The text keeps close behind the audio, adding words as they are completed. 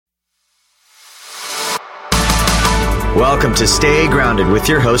Welcome to Stay Grounded with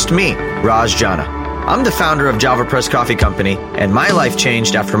your host, me, Raj Jana. I'm the founder of Java Press Coffee Company, and my life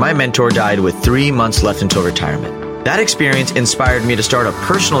changed after my mentor died with 3 months left until retirement. That experience inspired me to start a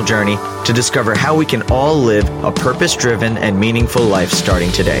personal journey to discover how we can all live a purpose-driven and meaningful life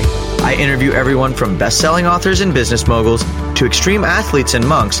starting today. I interview everyone from best-selling authors and business moguls to extreme athletes and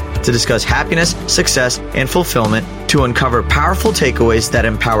monks to discuss happiness, success, and fulfillment, to uncover powerful takeaways that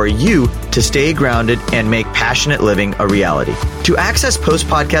empower you to stay grounded and make passionate living a reality. To access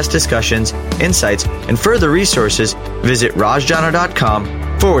post-podcast discussions, insights, and further resources, visit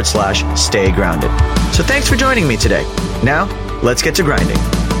rajjana.com/stay grounded. So thanks for joining me today. Now, let's get to grinding.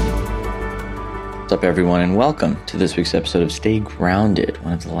 What's up, everyone, and welcome to this week's episode of Stay Grounded,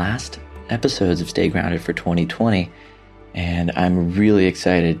 one of the last episodes of Stay Grounded for 2020. And I'm really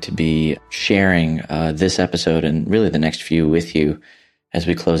excited to be sharing this episode and really the next few with you as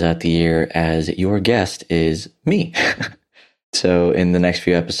we close out the year, as your guest is me. So in the next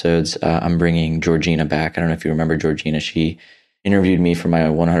few episodes, I'm bringing Georgina back. I don't know if you remember Georgina. She interviewed me for my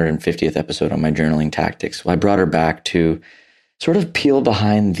 150th episode on my journaling tactics. Well, I brought her back to sort of peel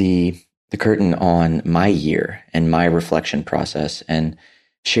behind the curtain on my year and my reflection process and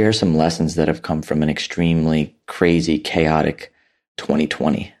share some lessons that have come from an extremely crazy, chaotic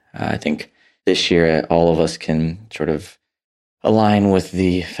 2020. I think this year, all of us can sort of align with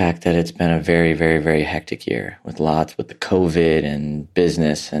the fact that it's been a very, very, very hectic year with the COVID and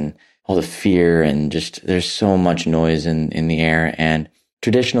business and all the fear, and just there's so much noise in the air. And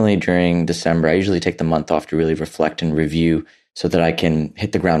traditionally during December, I usually take the month off to really reflect and review so that I can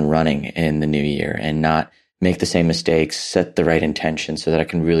hit the ground running in the new year and not make the same mistakes, set the right intention so that I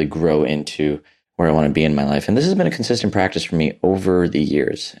can really grow into where I want to be in my life. And this has been a consistent practice for me over the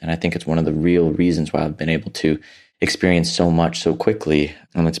years. And I think it's one of the real reasons why I've been able to experience so much so quickly.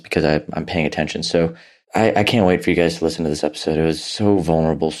 And it's because I'm paying attention. So I can't wait for you guys to listen to this episode. It was so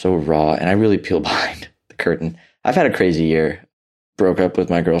vulnerable, so raw, and I really peel behind the curtain. I've had a crazy year. Broke up with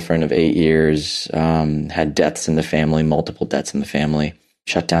my girlfriend of 8 years, had deaths in the family, multiple deaths in the family,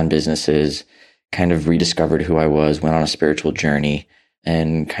 shut down businesses, kind of rediscovered who I was, went on a spiritual journey,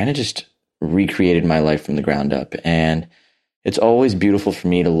 and kind of just recreated my life from the ground up. And it's always beautiful for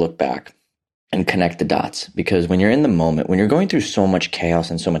me to look back and connect the dots, because when you're in the moment, when you're going through so much chaos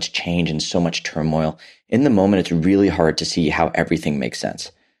and so much change and so much turmoil, in the moment, it's really hard to see how everything makes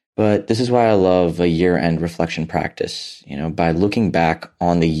sense. But this is why I love a year-end reflection practice. You know, by looking back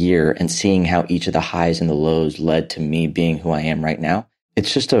on the year and seeing how each of the highs and the lows led to me being who I am right now,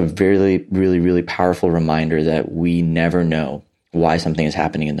 it's just a very, really, really powerful reminder that we never know why something is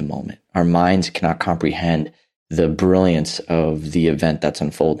happening in the moment. Our minds cannot comprehend the brilliance of the event that's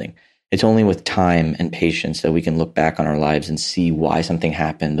unfolding. It's only with time and patience that we can look back on our lives and see why something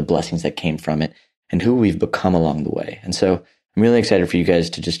happened, the blessings that came from it, and who we've become along the way. And so I'm really excited for you guys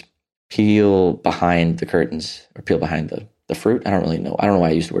to just peel behind the curtains, or peel behind the fruit. I don't really know. I don't know why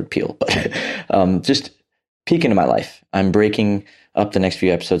I used the word peel, but just peek into my life. I'm breaking up the next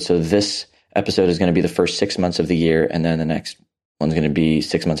few episodes. So this episode is going to be the first 6 months of the year, and then the next one's going to be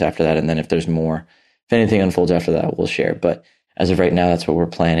 6 months after that. And then if there's more, if anything unfolds after that, we'll share. But as of right now, that's what we're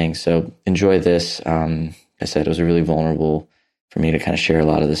planning. So enjoy this. I said it was really vulnerable for me to kind of share a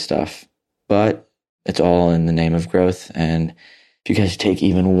lot of this stuff, but it's all in the name of growth. And if you guys take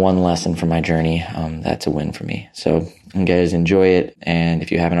even one lesson from my journey, that's a win for me. So you guys enjoy it. And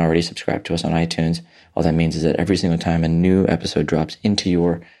if you haven't already subscribed to us on iTunes, all that means is that every single time a new episode drops into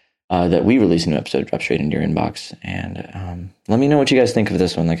your, that we release a new episode, drops straight into your inbox. And let me know what you guys think of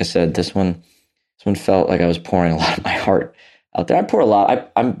this one. Like I said, this one felt like I was pouring a lot of my heart out there. I pour a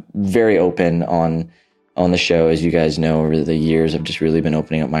lot. I'm very open on the show, as you guys know. Over the years, I've just really been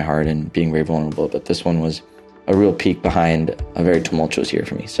opening up my heart and being very vulnerable. But this one was a real peek behind a very tumultuous year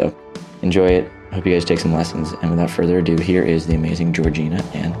for me. So enjoy it. I hope you guys take some lessons. And without further ado, here is the amazing Georgina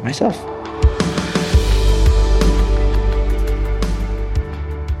and myself.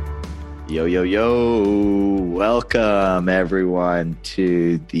 Yo, yo, yo. Welcome, everyone,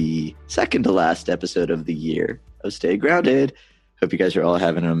 to the second to last episode of the year of Stay Grounded. Hope you guys are all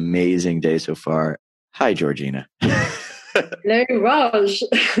having an amazing day so far. Hi, Georgina. Hello, Raj.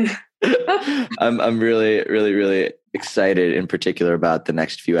 I'm really, really, really excited in particular about the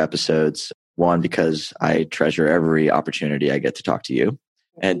next few episodes. One, because I treasure every opportunity I get to talk to you.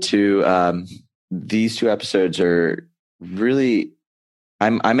 And two, these two episodes are really,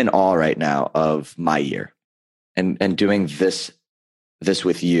 I'm in awe right now of my year and doing this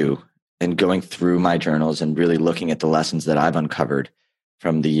with you and going through my journals and really looking at the lessons that I've uncovered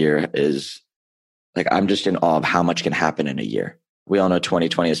from the year is like, I'm just in awe of how much can happen in a year. We all know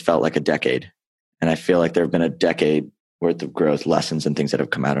 2020 has felt like a decade. And I feel like there have been a decade worth of growth, lessons, and things that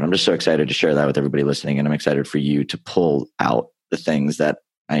have come out. And I'm just so excited to share that with everybody listening. And I'm excited for you to pull out the things that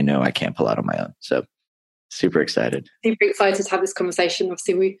I know I can't pull out on my own. So super excited. Super excited to have this conversation.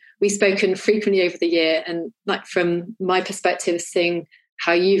 Obviously, we've spoken frequently over the year, and like from my perspective, seeing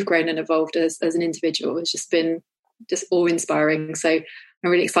how you've grown and evolved as an individual has just been just awe-inspiring. So I'm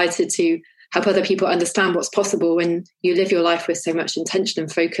really excited to help other people understand what's possible when you live your life with so much intention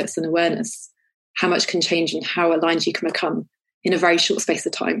and focus and awareness, how much can change and how aligned you can become in a very short space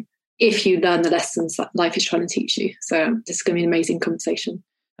of time if you learn the lessons that life is trying to teach you. So this is going to be an amazing conversation.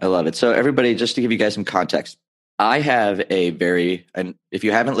 I love it. So everybody, just to give you guys some context, I have and if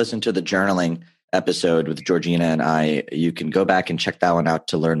you haven't listened to the journaling episode with Georgina and I, you can go back and check that one out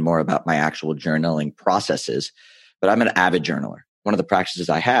to learn more about my actual journaling processes. But I'm an avid journaler. One of the practices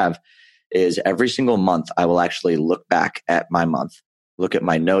I have is every single month, I will actually look back at my month, look at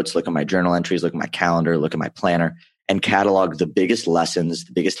my notes, look at my journal entries, look at my calendar, look at my planner, and catalog the biggest lessons,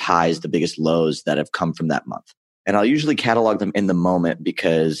 the biggest highs, the biggest lows that have come from that month. And I'll usually catalog them in the moment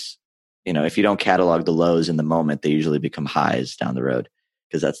because, if you don't catalog the lows in the moment, they usually become highs down the road,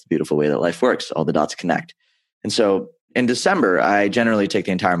 because that's the beautiful way that life works. All the dots connect. And so in December, I generally take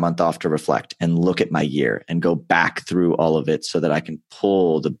the entire month off to reflect and look at my year and go back through all of it so that I can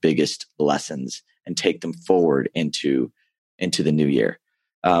pull the biggest lessons and take them forward into the new year.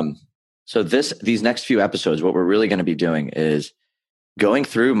 So these next few episodes, what we're really going to be doing is going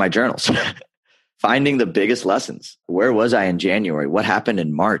through my journals, finding the biggest lessons. Where was I in January? What happened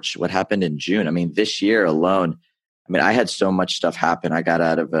in March? What happened in June? I mean, this year alone, I had so much stuff happen. I got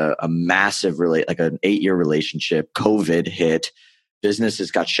out of a massive, like an 8-year relationship. COVID hit.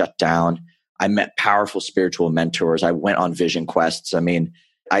 Businesses got shut down. I met powerful spiritual mentors. I went on vision quests.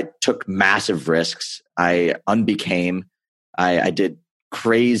 I took massive risks. I unbecame. I did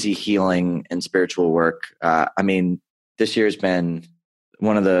crazy healing and spiritual work. This year has been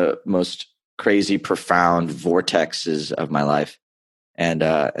one of the most crazy, profound vortexes of my life.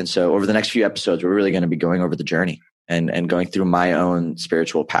 And so over the next few episodes, we're really going to be going over the journey and going through my own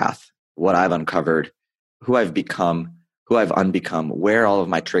spiritual path, what I've uncovered, who I've become, who I've unbecome, where all of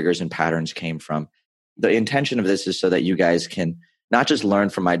my triggers and patterns came from. The intention of this is so that you guys can not just learn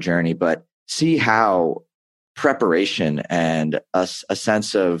from my journey, but see how preparation and a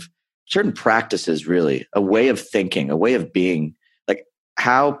sense of certain practices, really, a way of thinking, a way of being, like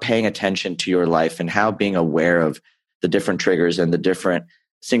how paying attention to your life and how being aware of the different triggers and the different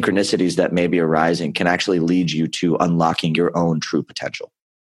synchronicities that may be arising can actually lead you to unlocking your own true potential,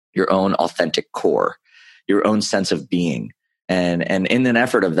 your own authentic core, your own sense of being. And in an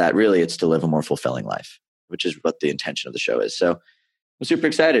effort of that, really, it's to live a more fulfilling life, which is what the intention of the show is. So I'm super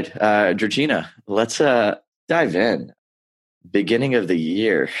excited. Georgina, let's dive in. Beginning of the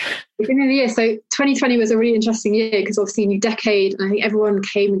year. So 2020 was a really interesting year because obviously new decade, and I think everyone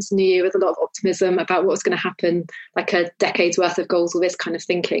came into New Year with a lot of optimism about what was going to happen, like a decade's worth of goals, all this kind of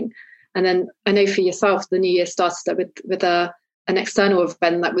thinking. And then I know for yourself, the New Year started with an external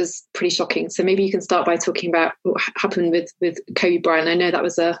event that was pretty shocking. So maybe you can start by talking about what happened with Kobe Bryant. I know that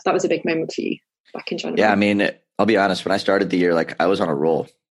was a big moment for you back in January. Yeah, I'll be honest. When I started the year, I was on a roll.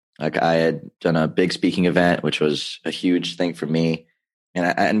 I had done a big speaking event, which was a huge thing for me,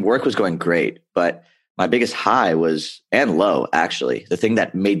 and work was going great. But my biggest high and low, actually, the thing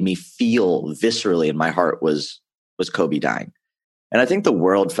that made me feel viscerally in my heart was Kobe dying. And I think the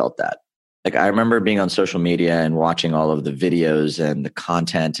world felt that. I remember being on social media and watching all of the videos and the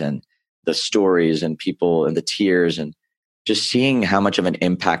content and the stories and people and the tears and just seeing how much of an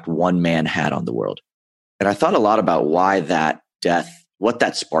impact one man had on the world. And I thought a lot about why that death, what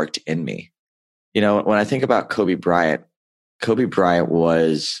that sparked in me. When I think about Kobe Bryant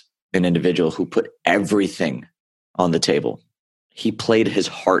was an individual who put everything on the table. He played his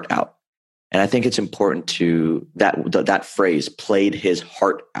heart out. And I think it's important to that phrase, played his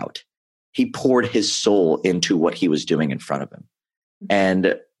heart out. He poured his soul into what he was doing in front of him.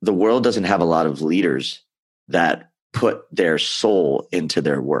 And the world doesn't have a lot of leaders that put their soul into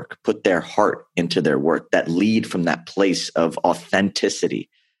their work, put their heart into their work, that lead from that place of authenticity,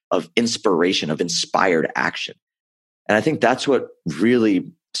 of inspiration, of inspired action. And I think that's what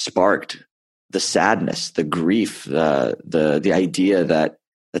really sparked the sadness, the grief, the idea that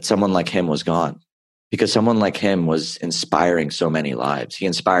someone like him was gone, because someone like him was inspiring so many lives. He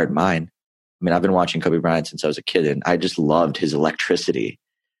inspired mine. I've been watching Kobe Bryant since I was a kid, and I just loved his electricity.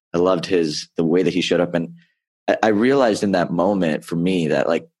 I loved the way that he showed up. And I realized in that moment for me that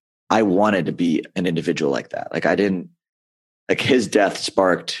I wanted to be an individual like that. His death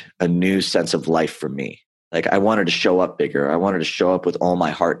sparked a new sense of life for me. I wanted to show up bigger. I wanted to show up with all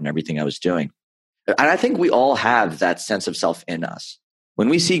my heart and everything I was doing. And I think we all have that sense of self in us. When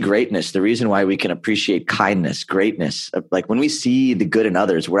we see greatness, the reason why we can appreciate kindness, greatness, like when we see the good in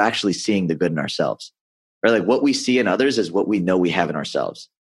others, we're actually seeing the good in ourselves. Right? Like what we see in others is what we know we have in ourselves.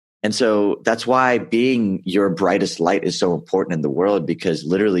 And so that's why being your brightest light is so important in the world, because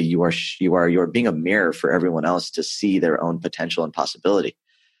literally you're being a mirror for everyone else to see their own potential and possibility.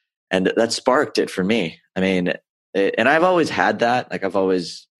 And that sparked it for me. I mean, and I've always had that. Like I've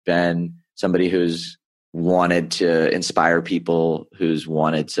always been somebody who's wanted to inspire people, who's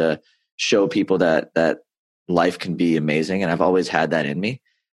wanted to show people that life can be amazing. And I've always had that in me.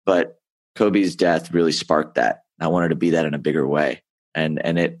 But Kobe's death really sparked that. I wanted to be that in a bigger way. And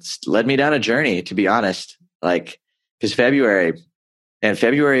it led me down a journey, to be honest, like, because February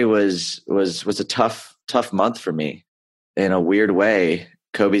was a tough month for me in a weird way.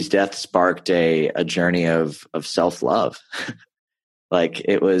 Kobe's death sparked a journey of self-love. Like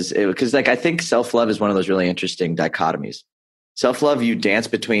it was because like, I think self-love is one of those really interesting dichotomies. Self-love, you dance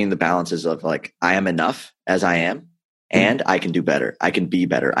between the balances of like, I am enough as I am, and I can do better. I can be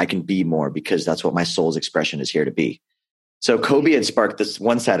better. I can be more, because that's what my soul's expression is here to be. So Kobe had sparked this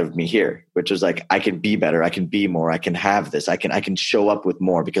one side of me here, which was like, I can be better. I can be more. I can have this. I can show up with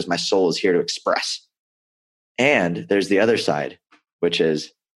more because my soul is here to express. And there's the other side, which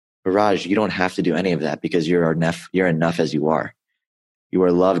is, Raj, you don't have to do any of that because you're enough as you are. You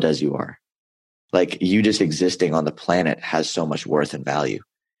are loved as you are. Like you just existing on the planet has so much worth and value.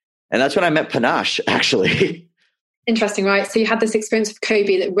 And that's when I met Panache, actually. Interesting, right? So you had this experience with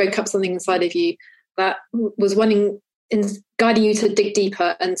Kobe that woke up something inside of you that was guiding you to dig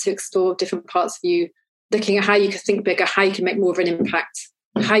deeper and to explore different parts of you, looking at how you could think bigger, how you could make more of an impact,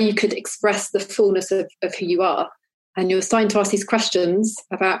 how you could express the fullness of who you are. And you're starting to ask these questions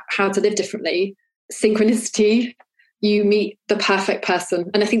about how to live differently. Synchronicity, you meet the perfect person.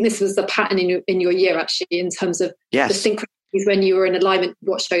 And I think this was the pattern in your year, actually, in terms of the synchronicities when you were in alignment,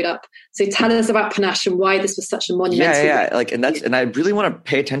 what showed up. So tell us about Panache and why this was such a monumental. Yeah. Like, and I really want to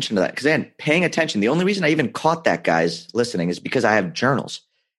pay attention to that, because again, paying attention. The only reason I even caught that, guys listening, is because I have journals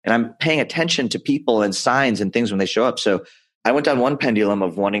and I'm paying attention to people and signs and things when they show up. So I went down one pendulum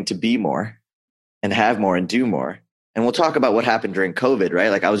of wanting to be more and have more and do more. And we'll talk about what happened during COVID, right?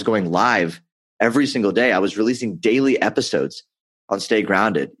 Like I was going live every single day. I was releasing daily episodes on Stay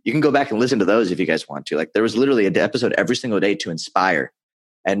Grounded. You can go back and listen to those if you guys want to. Like there was literally an episode every single day to inspire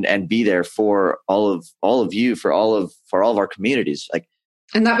and be there for all of you, for all of our communities. Like,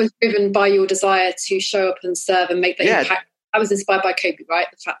 and that was driven by your desire to show up and serve and make that impact. That was inspired by Kobe, right?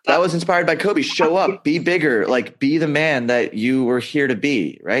 The fact that was inspired by Kobe. Show up, be bigger, like be the man that you were here to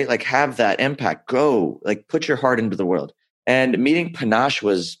be, right? Like have that impact. Go, like put your heart into the world. And meeting Panache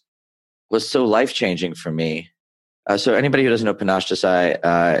was so life-changing for me. So anybody who doesn't know Panache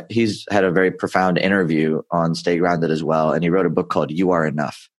Desai, he's had a very profound interview on Stay Grounded as well. And he wrote a book called You Are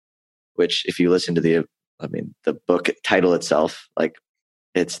Enough, which if you listen to the book title itself, like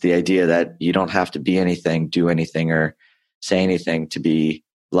it's the idea that you don't have to be anything, do anything, or say anything to be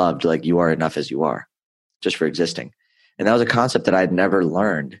loved. Like you are enough as you are, just for existing. And that was a concept that I'd never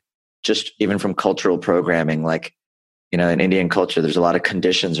learned, just even from cultural programming. Like, in Indian culture, there's a lot of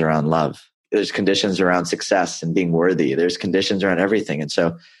conditions around love. There's conditions around success and being worthy. There's conditions around everything. And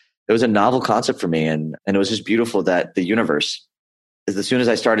so it was a novel concept for me. And it was just beautiful that the universe, as soon as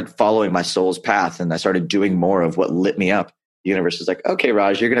I started following my soul's path and I started doing more of what lit me up, the universe was like, okay,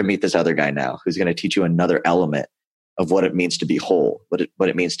 Raj, you're going to meet this other guy now who's going to teach you another element of what it means to be whole, what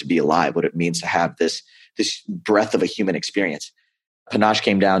it means to be alive, what it means to have this breadth of a human experience. Panache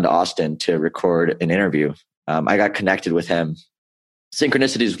came down to Austin to record an interview. I got connected with him.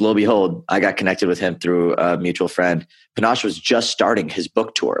 Synchronicities, lo and behold, I got connected with him through a mutual friend. Panache was just starting his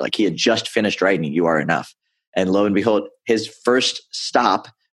book tour. Like he had just finished writing You Are Enough. And lo and behold, his first stop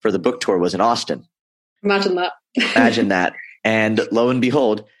for the book tour was in Austin. Imagine that. Imagine that. And lo and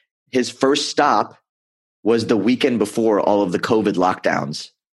behold, his first stop was the weekend before all of the COVID lockdowns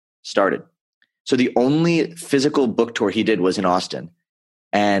started. So the only physical book tour he did was in Austin.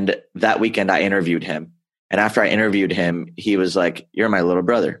 And that weekend I interviewed him. And after I interviewed him, he was like, you're my little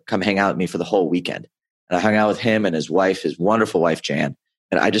brother. Come hang out with me for the whole weekend. And I hung out with him and his wife, his wonderful wife, Jan.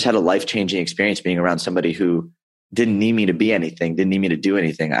 And I just had a life-changing experience being around somebody who didn't need me to be anything, didn't need me to do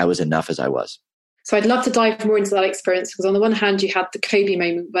anything. I was enough as I was. So I'd love to dive more into that experience, because on the one hand, you had the Kobe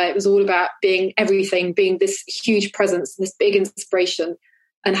moment where it was all about being everything, being this huge presence, this big inspiration,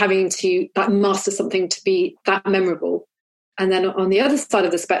 and having to master something to be that memorable. And then on the other side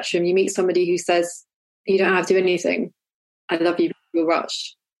of the spectrum, you meet somebody who says, you don't have to do anything. I love you, you'll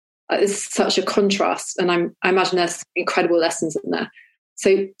rush. It's such a contrast. And I imagine there's incredible lessons in there.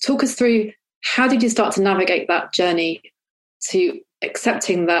 So talk us through how did you start to navigate that journey to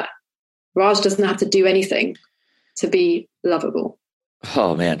accepting that Raj doesn't have to do anything to be lovable?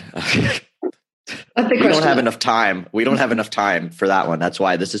 Oh man. We don't have enough time. We don't have enough time for that one. That's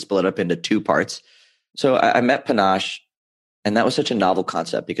why this is split up into two parts. So I met Panache, and that was such a novel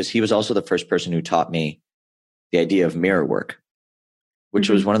concept because he was also the first person who taught me the idea of mirror work, which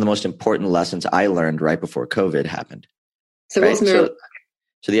was one of the most important lessons I learned right before COVID happened. So what's mirror work?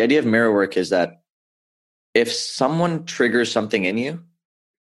 So the idea of mirror work is that if someone triggers something in you,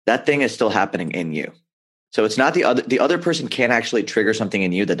 that thing is still happening in you. So it's not the other person can't actually trigger something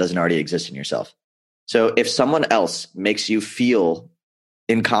in you that doesn't already exist in yourself. So if someone else makes you feel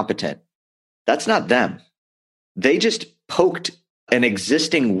incompetent, that's not them. They just poked an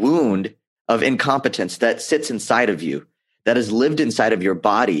existing wound of incompetence that sits inside of you, that has lived inside of your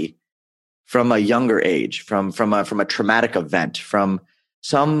body from a younger age, from a traumatic event, from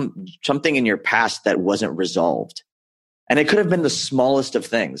something in your past that wasn't resolved. And it could have been the smallest of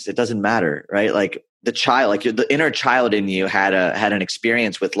things. It doesn't matter, right? Like the child, like the inner child in you had an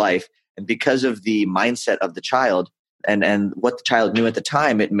experience with life. And because of the mindset of the child and what the child knew at the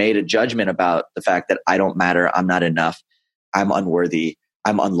time, it made a judgment about the fact that I don't matter. I'm not enough. I'm unworthy.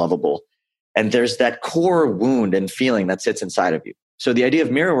 I'm unlovable. And there's that core wound and feeling that sits inside of you. So the idea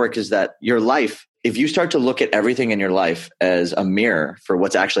of mirror work is that your life, if you start to look at everything in your life as a mirror for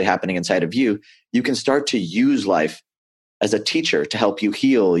what's actually happening inside of you, you can start to use life as a teacher to help you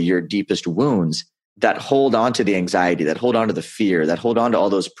heal your deepest wounds that hold on to the anxiety, that hold on to the fear, that hold on to all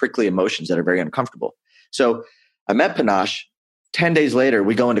those prickly emotions that are very uncomfortable. So I met Panache. 10 days later,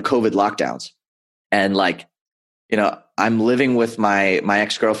 we go into COVID lockdowns. And I'm living with my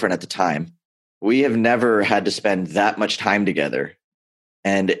ex-girlfriend at the time. We have never had to spend that much time together.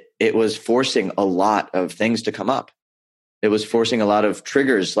 And it was forcing a lot of things to come up. It was forcing a lot of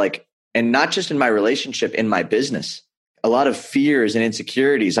triggers, and not just in my relationship, in my business, a lot of fears and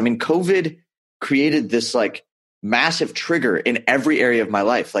insecurities. I mean, COVID created this massive trigger in every area of my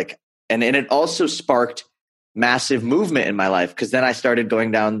life. And it also sparked massive movement in my life because then I started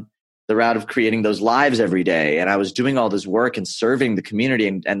going down the route of creating those lives every day. And I was doing all this work and serving the community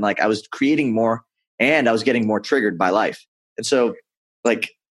and I was creating more and I was getting more triggered by life. And so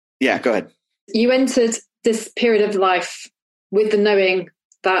yeah, go ahead. You entered this period of life with the knowing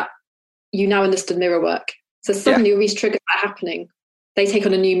that you now understood mirror work. So suddenly all these triggers are happening. They take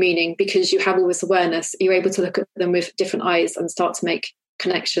on a new meaning because you have all this awareness. You're able to look at them with different eyes and start to make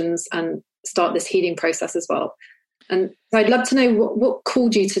connections and start this healing process as well. And I'd love to know what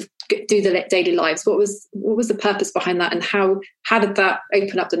called you to do the daily lives. What was the purpose behind that, and how did that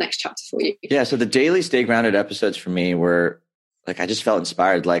open up the next chapter for you? Yeah, so the daily Stay Grounded episodes for me were I just felt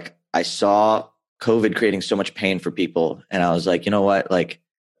inspired. I saw COVID creating so much pain for people, and I was like, you know what?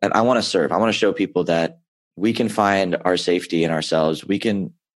 And I want to serve. I want to show people that we can find our safety in ourselves. We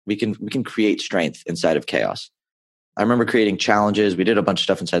can create strength inside of chaos. I remember creating challenges. We did a bunch of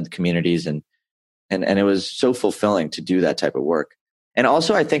stuff inside the communities, and it was so fulfilling to do that type of work. And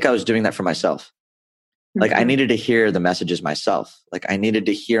also, I think I was doing that for myself. I needed to hear the messages myself. I needed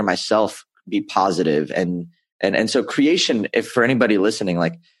to hear myself be positive. And so creation, if for anybody listening,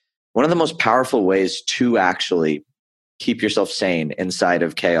 one of the most powerful ways to actually keep yourself sane inside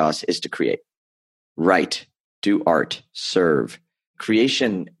of chaos is to create. Write, do art, serve.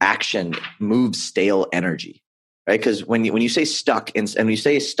 Creation, action moves stale energy, right? Because when you say stuck and when you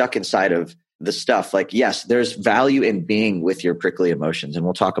say stuck inside of the stuff, yes, there's value in being with your prickly emotions. And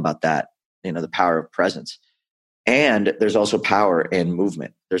we'll talk about that, the power of presence. And there's also power in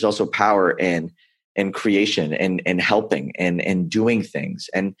movement. There's also power in creation and helping and doing things.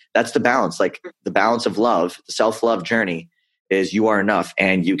 And that's the balance. The balance of love, the self-love journey is you are enough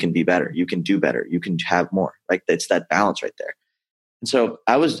and you can be better. You can do better. You can have more. It's that balance right there. And so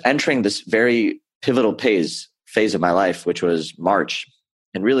I was entering this very pivotal phase of my life, which was March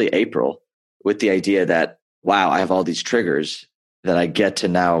and really April, with the idea that, wow, I have all these triggers that I get to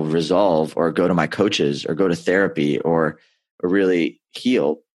now resolve or go to my coaches or go to therapy or really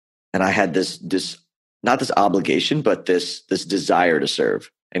heal. And I had this not this obligation, but this desire to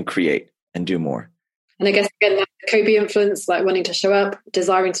serve and create and do more. And I guess again, the Kobe influence, wanting to show up,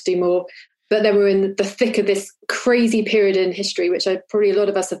 desiring to do more. But then we're in the thick of this crazy period in history, which probably a lot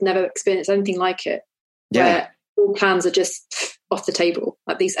of us have never experienced anything like it. Yeah. Where all plans are just off the table.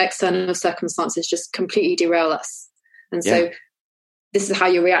 These external circumstances just completely derail us. And so this is how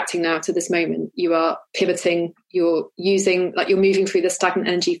you're reacting now to this moment. You are pivoting, you're using, you're moving through the stagnant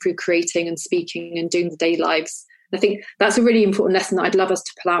energy through creating and speaking and doing the daily lives. And I think that's a really important lesson that I'd love us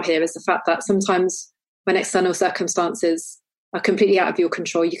to pull out here, is the fact that sometimes when external circumstances are completely out of your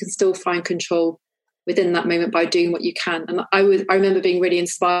control, you can still find control within that moment by doing what you can. And I remember being really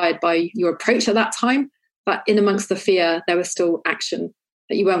inspired by your approach at that time, but in amongst the fear, there was still action,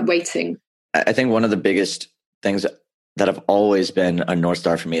 that you weren't waiting. I think one of the biggest things that have always been a North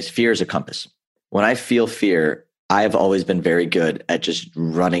Star for me is fear is a compass. When I feel fear, I've always been very good at just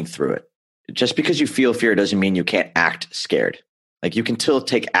running through it. Just because you feel fear doesn't mean you can't act scared. Like you can still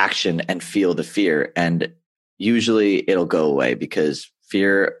take action and feel the fear, and usually it'll go away, because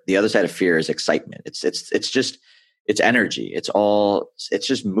fear, the other side of fear is excitement. It's energy. It's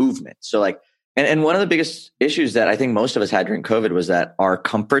just movement. So like, and one of the biggest issues that I think most of us had during COVID was that our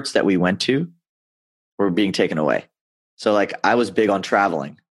comforts that we went to were being taken away. So like I was big on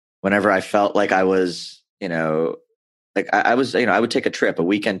traveling. Whenever I felt like I was, I would take a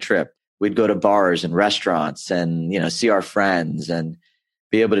weekend trip. We'd go to bars and restaurants and, see our friends and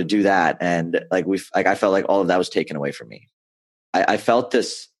be able to do that. And I felt like all of that was taken away from me. I felt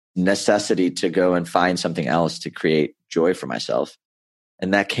this necessity to go and find something else to create joy for myself.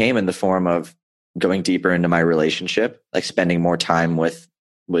 And that came in the form of going deeper into my relationship, like spending more time with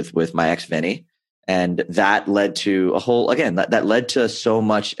my ex Vinny. And that led to that led to so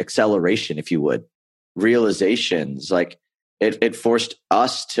much acceleration, if you would, realizations. Like it forced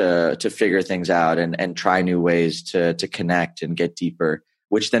us to figure things out and try new ways to connect and get deeper,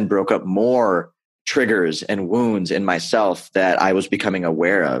 which then broke up more triggers and wounds in myself that I was becoming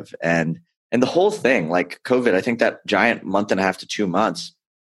aware of. And the whole thing, like COVID, I think that giant month and a half to 2 months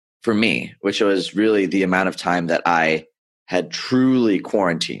for me, which was really the amount of time that I had truly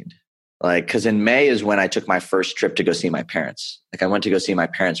quarantined. Like, because in May is when I took my first trip to go see my parents. Like I went to go see my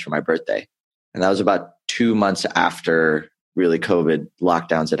parents for my birthday. And that was about 2 months after really COVID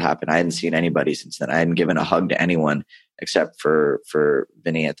lockdowns had happened. I hadn't seen anybody since then. I hadn't given a hug to anyone except for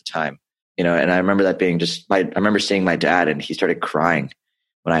Vinny at the time. And I remember that being I remember seeing my dad, and he started crying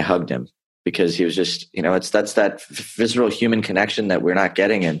when I hugged him, because he was just, that's that visceral human connection that we're not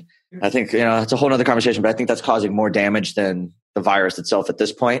getting. And I think, it's a whole nother conversation, but I think that's causing more damage than the virus itself at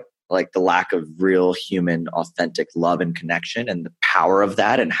this point. Like the lack of real human, authentic love and connection, and the power of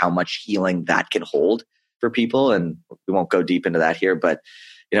that, and how much healing that can hold for people. And we won't go deep into that here, but,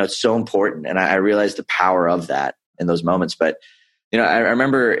 it's so important. And I realized the power of that in those moments. But, I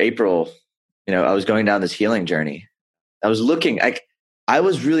remember April, I was going down this healing journey. I was looking, I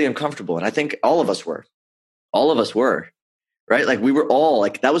was really uncomfortable. And I think all of us were, right? Like we were all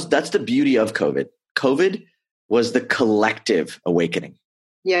like, that's the beauty of COVID. COVID was the collective awakening.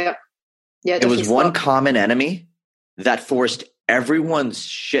 Yeah. Yeah. It was one common enemy that forced everyone's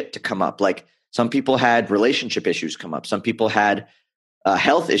shit to come up. Like some people had relationship issues come up. Some people had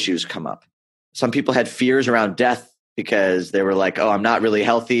health issues come up. Some people had fears around death because they were like, oh, I'm not really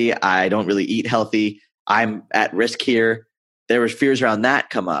healthy. I don't really eat healthy. I'm at risk here. There was fears around that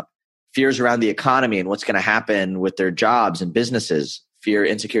come up. Fears around the economy and what's going to happen with their jobs and businesses. Fear,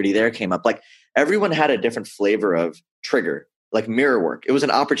 insecurity there came up. Like everyone had a different flavor of trigger, like mirror work. It was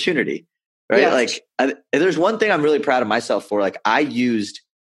an opportunity, right? Yeah. Like there's one thing I'm really proud of myself for. Like I used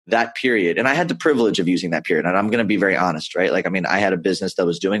that period, and I had the privilege of using that period. And I'm going to be very honest, right? Like, I mean, I had a business that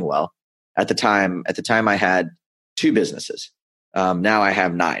was doing well at the time. At the time I had 2 businesses. Now I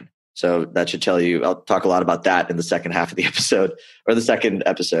have 9. So that should tell you, I'll talk a lot about that in the second half of the episode, or the second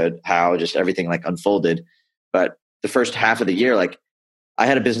episode, how just everything like unfolded. But the first half of the year, like I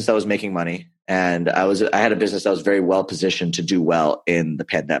had a business that was making money, and I had a business that was very well positioned to do well in the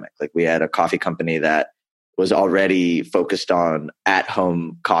pandemic. Like we had a coffee company that was already focused on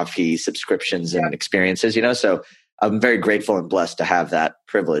at-home coffee subscriptions and experiences, so I'm very grateful and blessed to have that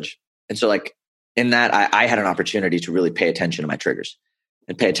privilege. And so like in that, I had an opportunity to really pay attention to my triggers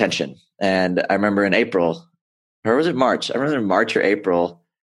and pay attention. And I remember in April, or was it March? I remember in March or April,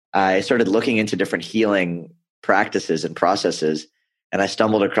 I started looking into different healing practices and processes, and I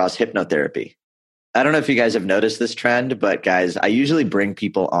stumbled across hypnotherapy. I don't know if you guys have noticed this trend, but guys, I usually bring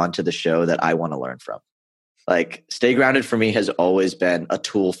people onto the show that I want to learn from. Like Stay Grounded for me has always been a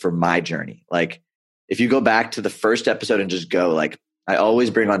tool for my journey. Like if you go back to the first episode and just go, like I always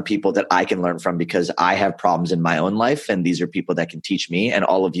bring on people that I can learn from, because I have problems in my own life, and these are people that can teach me, and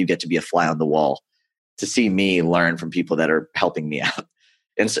all of you get to be a fly on the wall to see me learn from people that are helping me out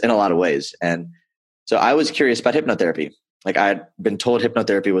in a lot of ways. And so I was curious about hypnotherapy. Like I'd been told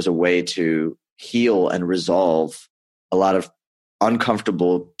hypnotherapy was a way to heal and resolve a lot of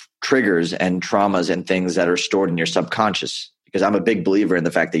uncomfortable triggers and traumas and things that are stored in your subconscious, because I'm a big believer in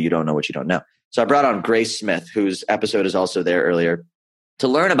the fact that you don't know what you don't know. So I brought on Grace Smith, whose episode is also there earlier, to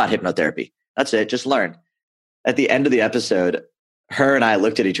learn about hypnotherapy. That's it. Just learn. At the end of the episode, her and I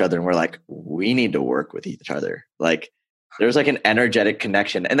looked at each other and we're like, we need to work with each other. Like There's like an energetic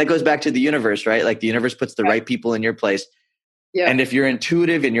connection. And that goes back to the universe, right? Like the universe puts the right people in your place. Yeah. And if you're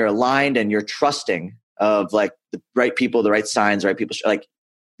intuitive and you're aligned and you're trusting of like the right people, the right signs, the right people, like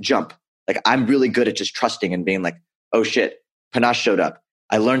jump. Like I'm really good at just trusting and being like, oh shit, Panache showed up.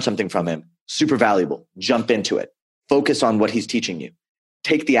 I learned something from him. Super valuable. Jump into it. Focus on what he's teaching you.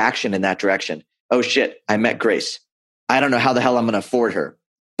 Take the action in that direction. Oh shit, I met Grace. I don't know how the hell I'm going to afford her,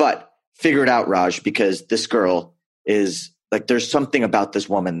 but figure it out, Raj, because this girl is like, there's something about this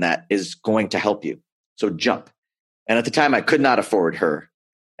woman that is going to help you. So jump. And at the time I could not afford her.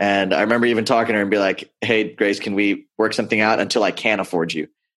 And I remember even talking to her and be like, hey, Grace, can we work something out until I can afford you?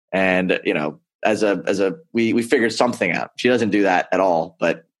 And, you know, we figured something out. She doesn't do that at all,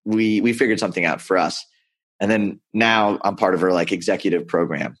 but we figured something out for us. And then now I'm part of her like executive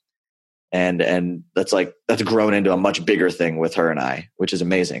program. And that's grown into a much bigger thing with her and I, which is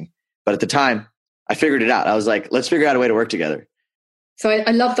amazing. But at the time I figured it out. I was like, let's figure out a way to work together. So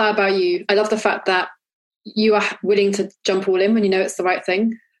I love that about you. I love the fact that you are willing to jump all in when you know it's the right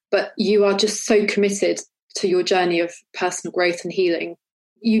thing, but you are just so committed to your journey of personal growth and healing.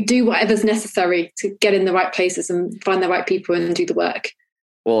 You do whatever's necessary to get in the right places and find the right people and do the work.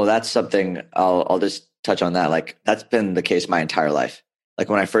 Well, that's something I'll just touch on that. Like that's been the case my entire life. Like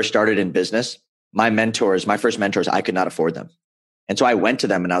when I first started in business, my first mentors, I could not afford them. And so I went to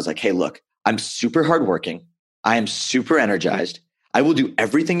them and I was like, hey, look, I'm super hardworking. I am super energized. I will do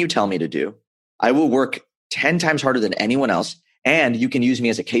everything you tell me to do. I will work 10 times harder than anyone else. And you can use me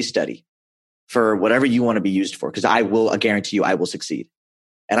as a case study for whatever you want to be used for. Because I guarantee you, I will succeed.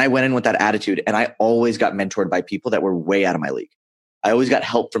 And I went in with that attitude and I always got mentored by people that were way out of my league. I always got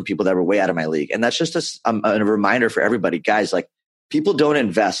help from people that were way out of my league. And that's just a reminder for everybody, guys, like people don't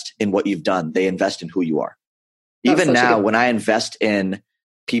invest in what you've done. They invest in who you are. Even now, when I invest in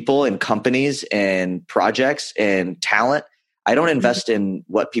people and companies and projects and talent, I don't invest in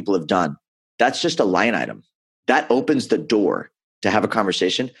what people have done. That's just a line item. That opens the door to have a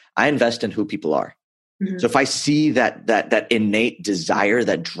conversation. I invest in who people are. Mm-hmm. So if I see that innate desire,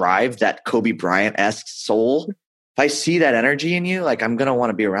 that drive, that Kobe Bryant-esque soul, if I see that energy in you, like I'm going to want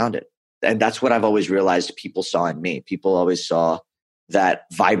to be around it. And that's what I've always realized people saw in me. People always saw that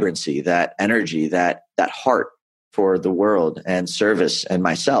vibrancy, that energy, that heart for the world and service and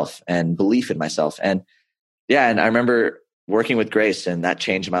myself and belief in myself. And yeah, and I remember working with Grace and that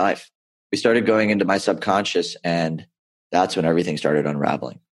changed my life. We started going into my subconscious and that's when everything started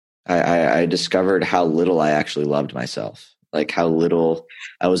unraveling. I discovered how little I actually loved myself, like how little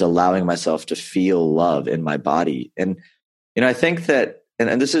I was allowing myself to feel love in my body. And, you know, I think that,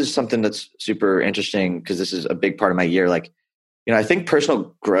 and this is something that's super interesting because this is a big part of my year. Like, you know, I think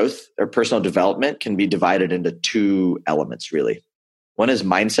personal growth or personal development can be divided into two elements, really. One is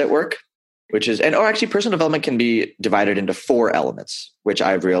mindset work, actually personal development can be divided into four elements, which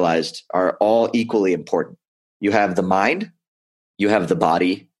I've realized are all equally important. You have the mind, you have the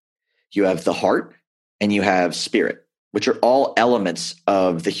body, you have the heart, and you have spirit, which are all elements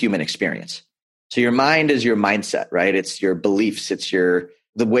of the human experience. So your mind is your mindset, right? It's your beliefs. It's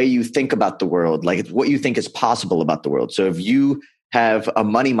the way you think about the world, like it's what you think is possible about the world. So if you have a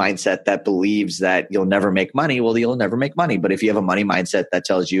money mindset that believes that you'll never make money, well, you'll never make money. But if you have a money mindset that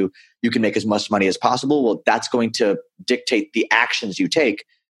tells you you can make as much money as possible, well, that's going to dictate the actions you take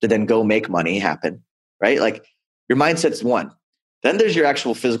to then go make money happen, right? Like your mindset's one. Then there's your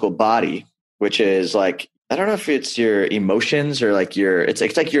actual physical body, which is like, I don't know if it's your emotions or like it's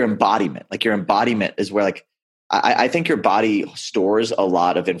like your embodiment. Like your embodiment is where like, I think your body stores a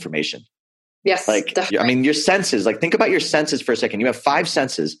lot of information. Yes. Like, definitely. I mean, your senses, like think about your senses for a second. You have 5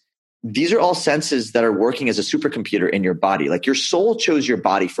 senses. These are all senses that are working as a supercomputer in your body. Like your soul chose your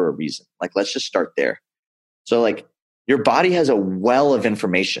body for a reason. Like, let's just start there. So like your body has a well of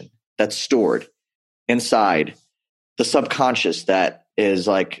information that's stored inside the subconscious that is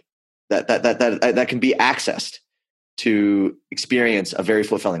like, that can be accessed to experience a very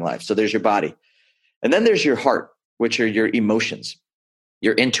fulfilling life. So there's your body. And then there's your heart, which are your emotions,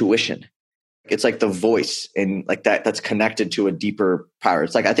 your intuition. It's like the voice and like that's connected to a deeper power.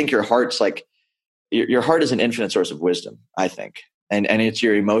 It's like, I think your heart's like, your heart is an infinite source of wisdom, I think. And it's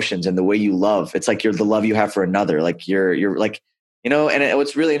your emotions and the way you love. It's like the love you have for another. Like you're like, you know, and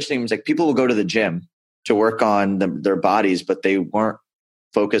what's really interesting is like people will go to the gym to work on their bodies, but they weren't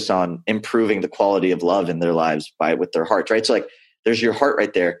focused on improving the quality of love in their lives with their hearts, right? So like there's your heart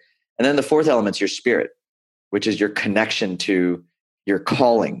right there. And then the fourth element's your spirit, which is your connection to your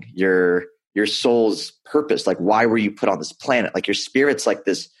calling, your soul's purpose. Like, why were you put on this planet? Like your spirit's like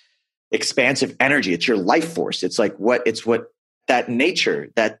this expansive energy. It's your life force. It's like what that nature,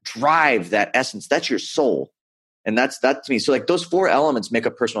 that drive, that essence, that's your soul. And that to me. So like those 4 elements make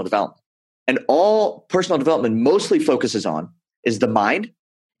up personal development. And all personal development mostly focuses on is the mind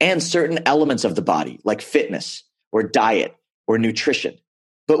and certain elements of the body, like fitness or diet or nutrition.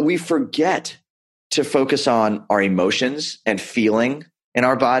 But we forget to focus on our emotions and feeling in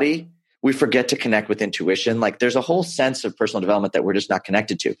our body. We forget to connect with intuition. Like there's a whole sense of personal development that we're just not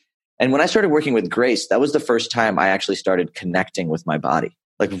connected to. And when I started working with Grace, that was the first time I actually started connecting with my body,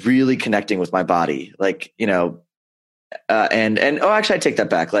 like really connecting with my body. Like, actually I take that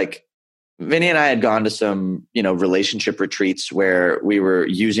back. Like Vinny and I had gone to some, relationship retreats where we were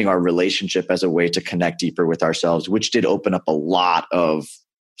using our relationship as a way to connect deeper with ourselves, which did open up a lot of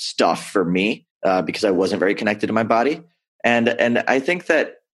stuff for me because I wasn't very connected to my body. And I think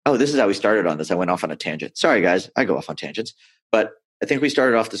that, this is how we started on this. I went off on a tangent. Sorry, guys. I go off on tangents. But I think we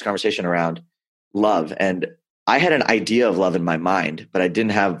started off this conversation around love. And I had an idea of love in my mind, but I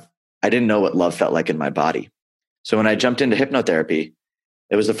didn't know what love felt like in my body. So when I jumped into hypnotherapy,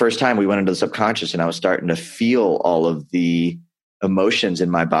 it was the first time we went into the subconscious and I was starting to feel all of the emotions in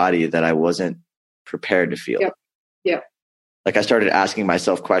my body that I wasn't prepared to feel. Yeah. Like I started asking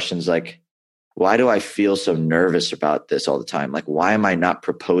myself questions like, why do I feel so nervous about this all the time? Like, why am I not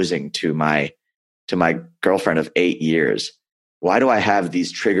proposing to my girlfriend of 8 years? Why do I have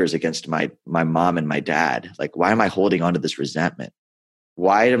these triggers against my mom and my dad? Like, why am I holding on to this resentment?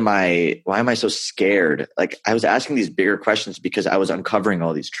 Why am I so scared? Like I was asking these bigger questions because I was uncovering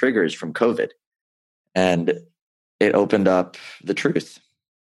all these triggers from COVID, and it opened up the truth.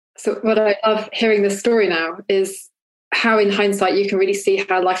 So what I love hearing this story now is how in hindsight you can really see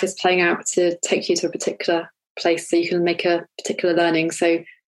how life is playing out to take you to a particular place so you can make a particular learning. So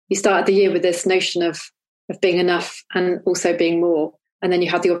you started the year with this notion of being enough and also being more. And then you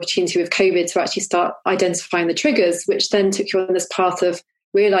had the opportunity with COVID to actually start identifying the triggers, which then took you on this path of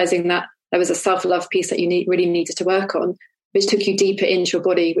realizing that there was a self-love piece that you really needed to work on, which took you deeper into your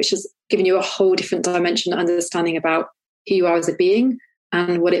body, which has given you a whole different dimension of understanding about who you are as a being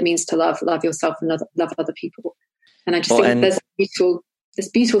and what it means to love yourself and love other people. And I just think there's this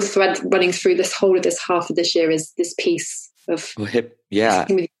beautiful thread running through this whole of this half of this year is this piece of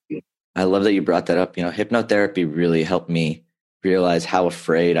I love that you brought that up. Hypnotherapy really helped me realize how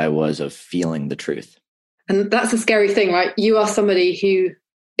afraid I was of feeling the truth. And that's a scary thing, right? You are somebody who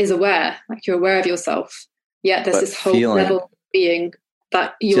is aware, like you're aware of yourself. Yet there's this whole level of being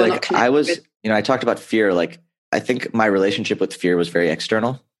that you are not connected with. I talked about fear. Like, I think my relationship with fear was very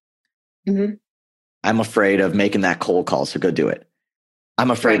external. Mm-hmm. I'm afraid of making that cold call, so go do it.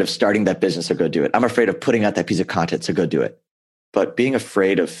 I'm afraid of starting that business, so go do it. I'm afraid of putting out that piece of content, so go do it. But being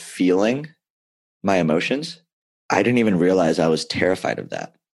afraid of feeling my emotions, I didn't even realize I was terrified of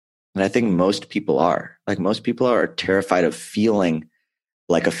that. And I think most people are. Like, most people are terrified of feeling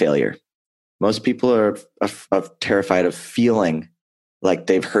like a failure. Most people are terrified of feeling like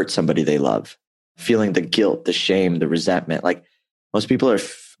they've hurt somebody they love, feeling the guilt, the shame, the resentment. Like, most people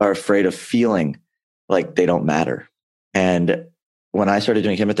are afraid of feeling like they don't matter. And when I started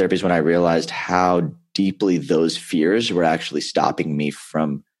doing hypnotherapy is when I realized how deeply those fears were actually stopping me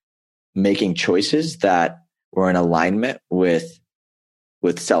from making choices that were in alignment with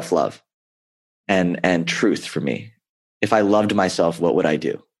self-love and truth for me. If I loved myself, what would I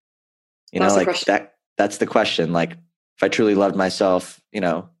do? That's the question. Like, if I truly loved myself,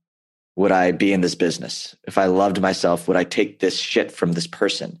 would I be in this business? If I loved myself, would I take this shit from this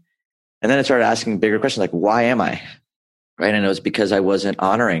person? And then I started asking bigger questions like, why am I? Right. And it was because I wasn't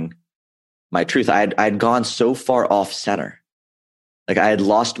honoring my truth. I'd gone so far off center. Like, I had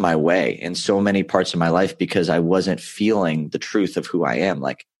lost my way in so many parts of my life because I wasn't feeling the truth of who I am.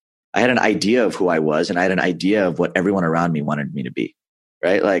 Like, I had an idea of who I was, and I had an idea of what everyone around me wanted me to be.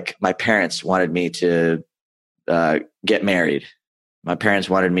 Right. Like, my parents wanted me to get married. My parents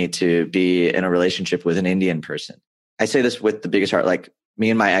wanted me to be in a relationship with an Indian person. I say this with the biggest heart. Like, me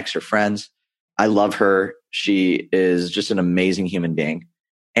and my ex are friends. I love her. She is just an amazing human being.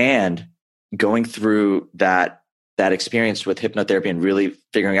 And going through that experience with hypnotherapy and really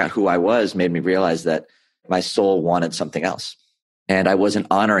figuring out who I was made me realize that my soul wanted something else. And I wasn't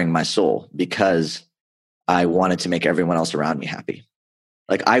honoring my soul because I wanted to make everyone else around me happy.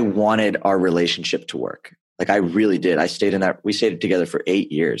 Like, I wanted our relationship to work. Like, I really did. We stayed together for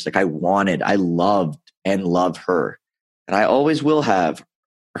 8 years. Like, I loved and love her. And I always will have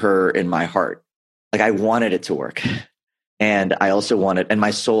her in my heart. Like, I wanted it to work. And and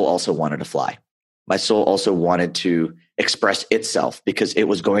my soul also wanted to fly. My soul also wanted to express itself because it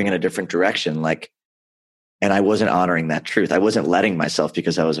was going in a different direction. Like, and I wasn't honoring that truth. I wasn't letting myself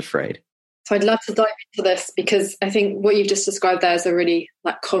because I was afraid. So I'd love to dive into this because I think what you've just described there is a really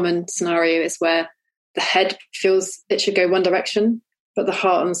common scenario is where the head feels it should go one direction, but the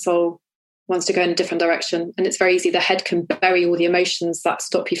heart and soul wants to go in a different direction. And it's very easy. The head can bury all the emotions that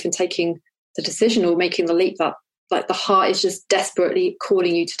stop you from taking the decision or making the leap that like the heart is just desperately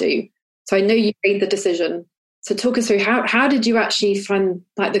calling you to do. So I know you made the decision. So talk us through how did you actually find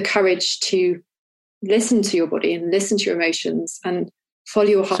like the courage to listen to your body and listen to your emotions and follow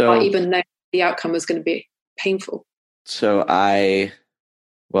your heart, even though the outcome was going to be painful? So I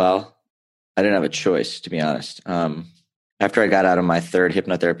didn't have a choice, to be honest. After I got out of my third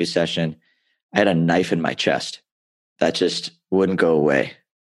hypnotherapy session, I had a knife in my chest that just wouldn't go away.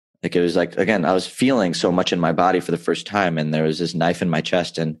 Like it was like, again, I was feeling so much in my body for the first time, and there was this knife in my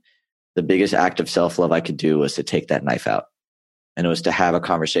chest, and the biggest act of self-love I could do was to take that knife out. And it was to have a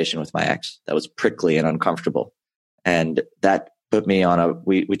conversation with my ex that was prickly and uncomfortable. And that put me on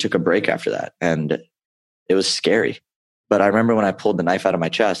we took a break after that, and it was scary. But I remember when I pulled the knife out of my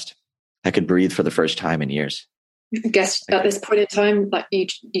chest, I could breathe for the first time in years. I guess at this point in time, like you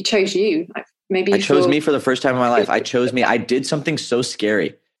chose you. Like maybe I chose me for the first time in my life. I chose me. I did something so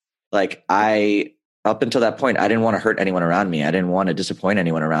scary. Like up until that point, I didn't want to hurt anyone around me. I didn't want to disappoint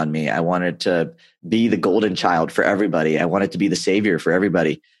anyone around me. I wanted to be the golden child for everybody. I wanted to be the savior for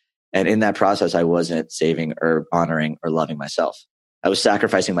everybody. And in that process, I wasn't saving or honoring or loving myself. I was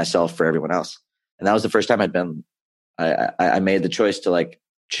sacrificing myself for everyone else. And that was the first time I made the choice to like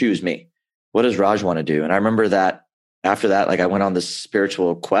choose me. What does Raj want to do? And I remember that after that, like I went on this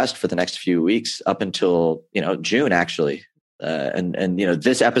spiritual quest for the next few weeks up until, June, actually. And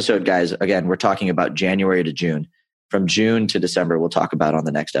this episode, guys, again, we're talking about January to June. From June to December, we'll talk about on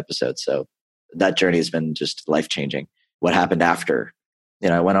the next episode. So that journey has been just life-changing. What happened after?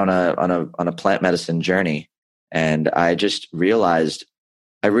 I went on a plant medicine journey, and I just realized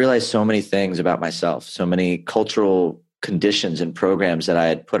so many things about myself, so many cultural conditions and programs that I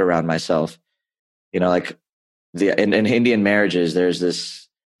had put around myself. Like in Indian marriages, there's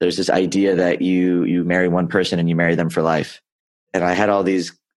this idea that you marry one person and you marry them for life. And I had all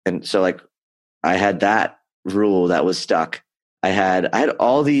these, and so like I had that rule that was stuck. I had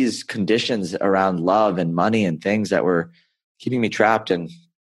all these conditions around love and money and things that were keeping me trapped, and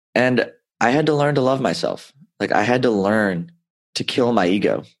I had to learn to love myself. Like I had to learn to kill my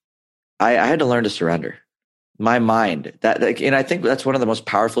ego. I had to learn to surrender my mind. And I think that's one of the most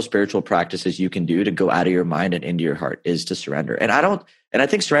powerful spiritual practices you can do to go out of your mind and into your heart is to surrender. And I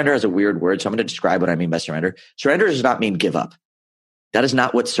think surrender is a weird word, so I'm going to describe what I mean by surrender. Surrender does not mean give up. That is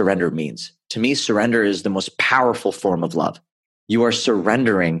not what surrender means. To me, surrender is the most powerful form of love. You are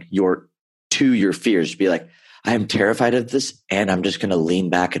surrendering to your fears. Be like, I am terrified of this, and I'm just going to lean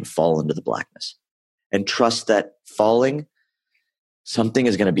back and fall into the blackness and trust that falling, something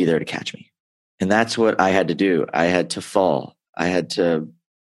is going to be there to catch me. And that's what I had to do. I had to fall. I had to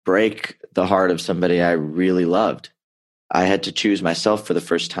break the heart of somebody I really loved. I had to choose myself for the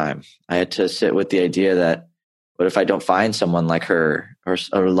first time. I had to sit with the idea that, what if I don't find someone like her or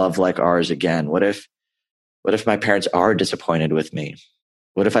love like ours again? What if my parents are disappointed with me?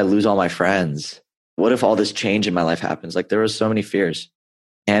 What if I lose all my friends? What if all this change in my life happens? Like there were so many fears,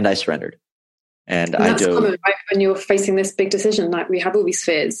 and I surrendered. And that's common, right? When you're facing this big decision, like we have all these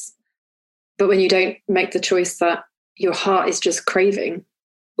fears, but when you don't make the choice that your heart is just craving,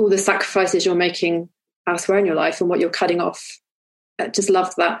 all the sacrifices you're making elsewhere in your life and what you're cutting off, I just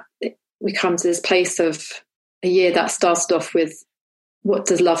love that we come to this place of a year that started off with, what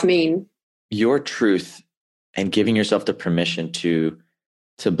does love mean? Your truth and giving yourself the permission to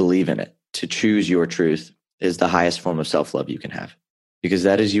believe in it, to choose your truth, is the highest form of self-love you can have. Because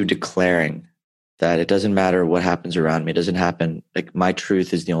that is you declaring that it doesn't matter what happens around me. It doesn't happen. Like my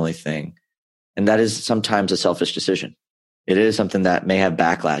truth is the only thing. And that is sometimes a selfish decision. It is something that may have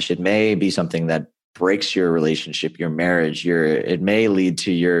backlash. It may be something that breaks your relationship, your marriage, it may lead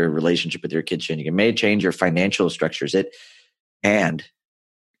to your relationship with your kids changing. It may change your financial structures. And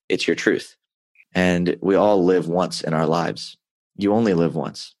it's your truth. And we all live once in our lives. You only live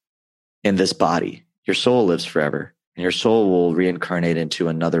once in this body. Your soul lives forever, and your soul will reincarnate into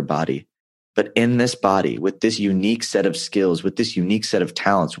another body. But in this body, with this unique set of skills, with this unique set of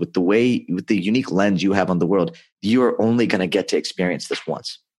talents, with the unique lens you have on the world, you are only going to get to experience this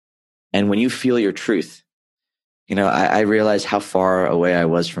once. And when you feel your truth, I realized how far away I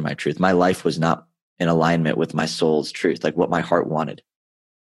was from my truth. My life was not in alignment with my soul's truth, like what my heart wanted.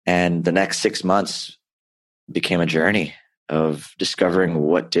 And the next 6 months became a journey of discovering,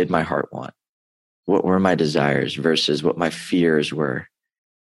 what did my heart want? What were my desires versus what my fears were?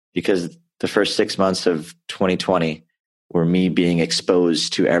 Because the first 6 months of 2020 were me being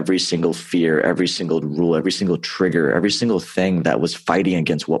exposed to every single fear, every single rule, every single trigger, every single thing that was fighting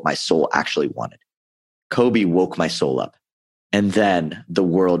against what my soul actually wanted. Kobe woke my soul up. And then the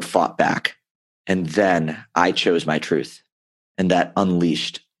world fought back. And then I chose my truth. And that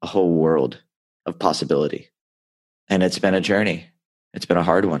unleashed a whole world of possibility. And it's been a journey. It's been a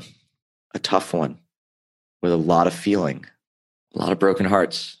hard one, a tough one, with a lot of feeling, a lot of broken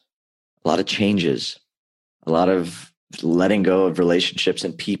hearts, a lot of changes, a lot of letting go of relationships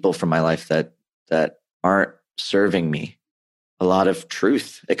and people from my life that aren't serving me, a lot of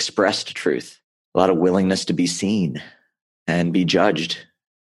truth, expressed truth, a lot of willingness to be seen and be judged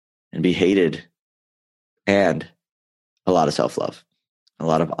and be hated, and a lot of self-love, a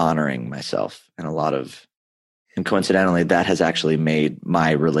lot of honoring myself, and coincidentally, that has actually made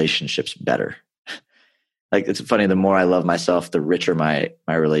my relationships better. Like, it's funny, the more I love myself, the richer my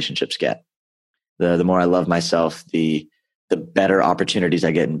relationships get. The more I love myself, the better opportunities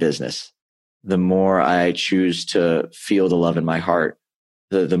I get in business. The more I choose to feel the love in my heart,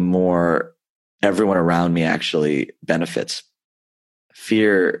 the more everyone around me actually benefits.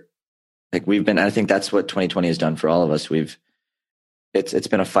 Fear, like I think that's what 2020 has done for all of us. It's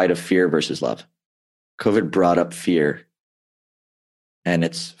been a fight of fear versus love. COVID brought up fear, and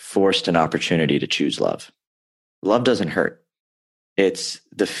it's forced an opportunity to choose love. Love doesn't hurt. It's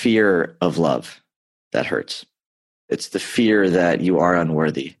the fear of love that hurts. It's the fear that you are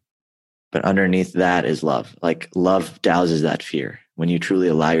unworthy. But underneath that is love. Like, love douses that fear. When you truly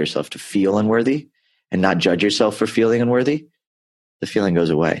allow yourself to feel unworthy and not judge yourself for feeling unworthy, the feeling goes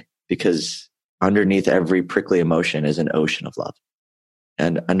away, because underneath every prickly emotion is an ocean of love.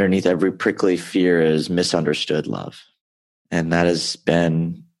 And underneath every prickly fear is misunderstood love. And that has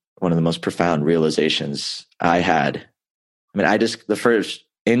been one of the most profound realizations I had. I mean,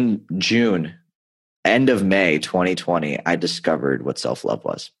 in June, end of May 2020, I discovered what self-love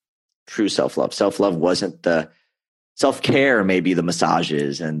was. True self-love. Self-love wasn't the self-care, maybe the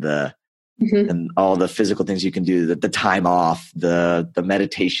massages and and all the physical things you can do, the time off, the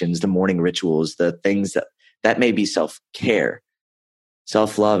meditations, the morning rituals, the things that may be self-care.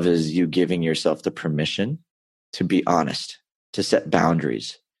 Self-love is you giving yourself the permission to be honest, to set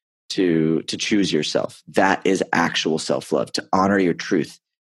boundaries, to choose yourself. That is actual self-love, to honor your truth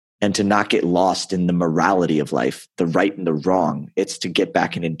and to not get lost in the morality of life, the right and the wrong. It's to get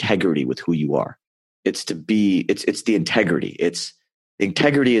back in integrity with who you are. It's the integrity.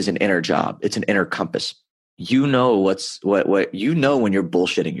 Integrity is an inner job. It's an inner compass. You know what you know when you're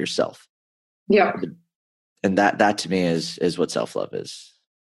bullshitting yourself. Yeah. And that to me is what self-love is.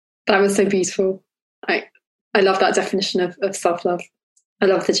 That was so beautiful. I love that definition of self-love. I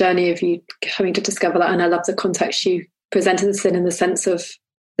love the journey of you coming to discover that. And I love the context you presented this in the sense of,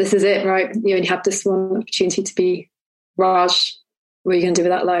 this is it, right? You only have this one opportunity to be Raj. What are you going to do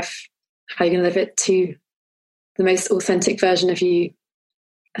with that life? How are you going to live it to the most authentic version of you?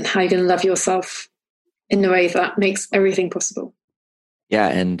 And how are you going to love yourself in a way that makes everything possible? Yeah.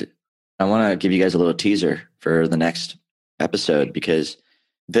 And I want to give you guys a little teaser for the next episode, because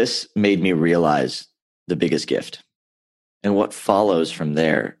this made me realize the biggest gift. And what follows from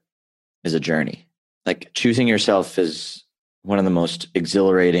there is a journey. Like, choosing yourself is one of the most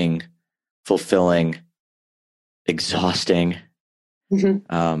exhilarating, fulfilling, exhausting,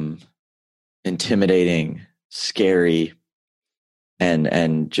 intimidating, scary,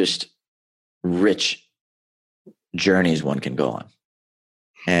 and just rich journeys one can go on.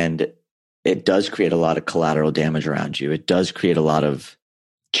 And it does create a lot of collateral damage around you. It does create a lot of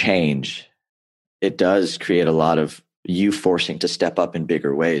change. It does create a lot of you forcing to step up in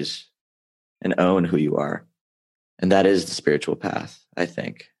bigger ways and own who you are. And that is the spiritual path, I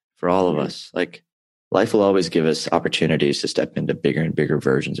think, for all of us. Like, life will always give us opportunities to step into bigger and bigger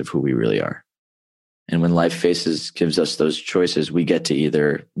versions of who we really are. And when life gives us those choices, we get to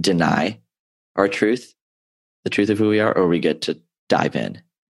either deny our truth, the truth of who we are, or we get to dive in.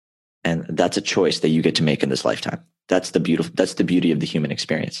 And that's a choice that you get to make in this lifetime. That's the beauty of the human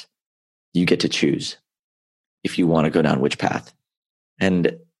experience. You get to choose if you want to go down which path.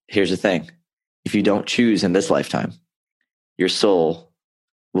 And here's the thing. If you don't choose in this lifetime, your soul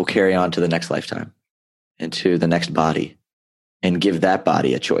will carry on to the next lifetime, into the next body, and give that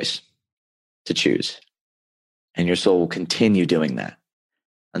body a choice to choose. And your soul will continue doing that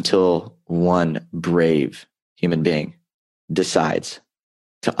until one brave human being decides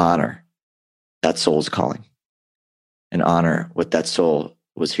to honor that soul's calling and honor what that soul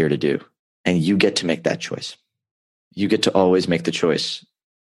was here to do. And you get to make that choice. You get to always make the choice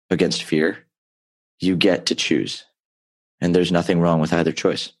against fear. You get to choose. And there's nothing wrong with either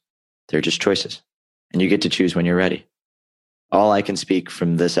choice. They're just choices. And you get to choose when you're ready. All I can speak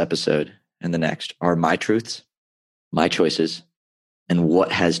from this episode and the next are my truths, my choices, and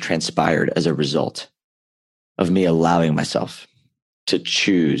what has transpired as a result of me allowing myself to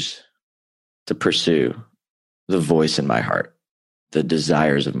choose to pursue the voice in my heart, the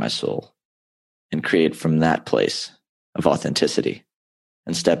desires of my soul, and create from that place of authenticity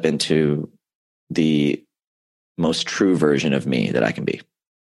and step into the most true version of me that I can be.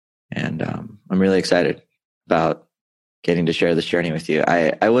 And I'm really excited about getting to share this journey with you.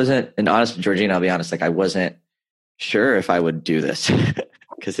 I wasn't, and honestly, Georgina, I'll be honest, like I wasn't sure if I would do this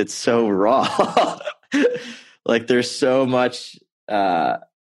because it's so raw. Like there's so much,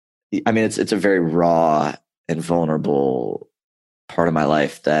 it's a very raw and vulnerable part of my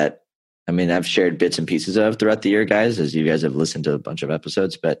life that, I've shared bits and pieces of throughout the year, guys, as you guys have listened to a bunch of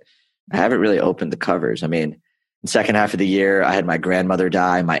episodes, but I haven't really opened the covers. The second half of the year, I had my grandmother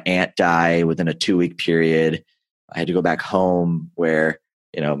die, my aunt die within a 2-week period. I had to go back home where,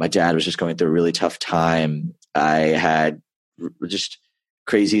 my dad was just going through a really tough time. I had just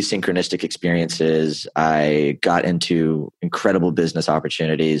crazy synchronistic experiences. I got into incredible business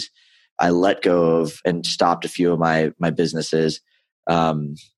opportunities. I let go of and stopped a few of my businesses.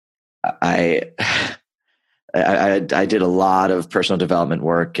 I did a lot of personal development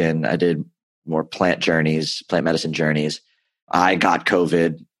work, and I did more plant medicine journeys. I got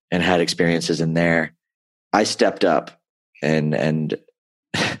COVID and had experiences in there. I stepped up and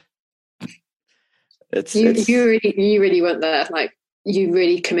you really went there. Like you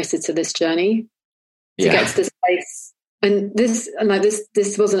really committed to this journey to get to this place. And this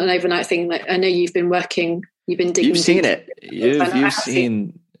wasn't an overnight thing. Like I know you've been working, you've been digging. You've seen it.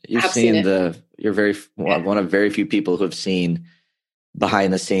 You're one of very few people who have seen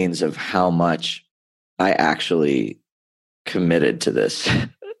behind the scenes of how much I actually committed to this.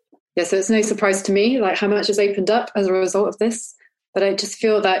 Yeah, so it's no surprise to me, like how much has opened up as a result of this. But I just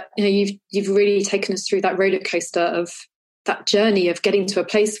feel that you've really taken us through that roller coaster of that journey of getting to a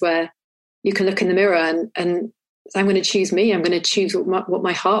place where you can look in the mirror and I'm going to choose me. I'm going to choose what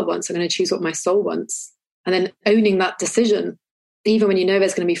my heart wants. I'm going to choose what my soul wants, and then owning that decision, even when you know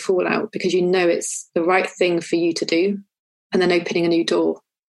there's going to be fallout, because you know it's the right thing for you to do, and then opening a new door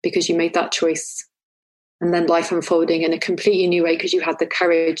because you made that choice. And then life unfolding in a completely new way because you had the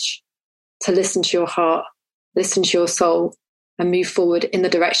courage to listen to your heart, listen to your soul, and move forward in the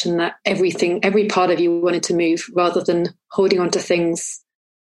direction that every part of you wanted to move, rather than holding on to things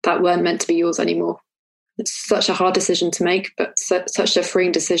that weren't meant to be yours anymore. It's such a hard decision to make, but such a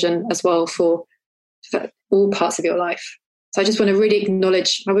freeing decision as well for all parts of your life. So I just want to really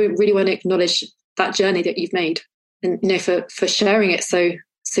acknowledge that journey that you've made, and for sharing it so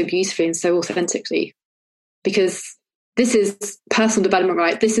beautifully and so authentically. Because this is personal development,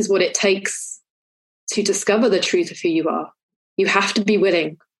 right? This is what it takes to discover the truth of who you are. You have to be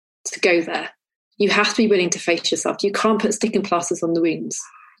willing to go there. You have to be willing to face yourself. You can't put sticking plasters on the wounds.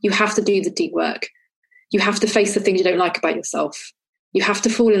 You have to do the deep work. You have to face the things you don't like about yourself. You have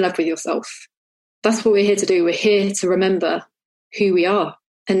to fall in love with yourself. That's what we're here to do. We're here to remember who we are.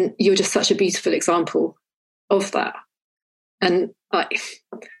 And you're just such a beautiful example of that. And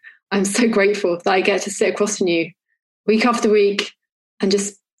I'm so grateful that I get to sit across from you week after week and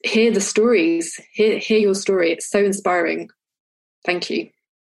just hear the stories, hear your story. It's so inspiring. Thank you.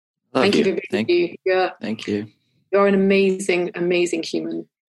 Thank you for being you. Thank you. You're an amazing, amazing human.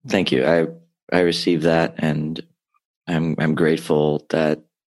 Thank you. I received that, and I'm grateful that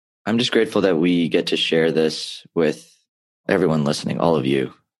we get to share this with everyone listening, all of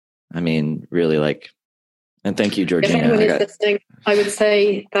you. Really, and thank you, Georgina. If anyone is listening, I would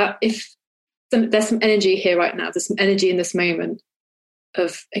say that if there's some energy here right now, there's some energy in this moment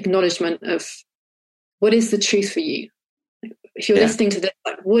of acknowledgement of what is the truth for you. If you're listening to this,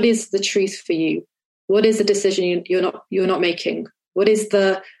 what is the truth for you? What is the decision you're not making? What is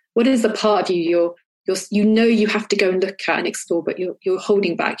the part of you you have to go and look at and explore, but you're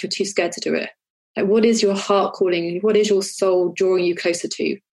holding back. You're too scared to do it. What is your heart calling you? What is your soul drawing you closer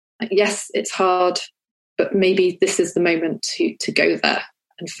to? Yes, it's hard, but maybe this is the moment to go there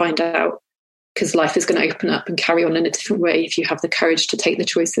and find out, because life is going to open up and carry on in a different way if you have the courage to take the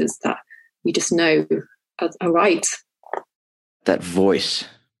choices that you just know are right. That voice.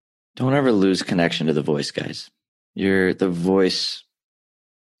 Don't ever lose connection to the voice, guys. The voice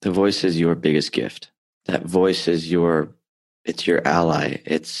is your biggest gift. That voice is it's your ally.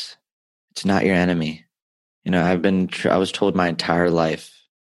 It's not your enemy. I was told my entire life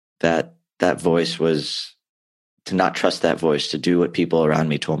that voice was to not trust that voice, to do what people around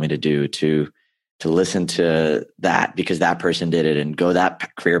me told me to do, to listen to that because that person did it, and go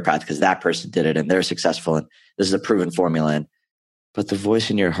that career path because that person did it and they're successful and this is a proven formula. But the voice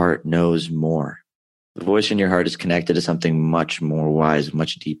in your heart knows more. The voice in your heart is connected to something much more wise,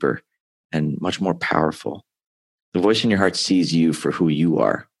 much deeper, and much more powerful. The voice in your heart sees you for who you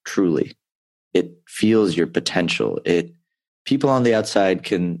are, truly. It feels your potential. People on the outside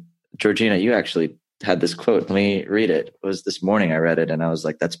can, Georgina, you actually had this quote. Let me read it. It was this morning I read it and I was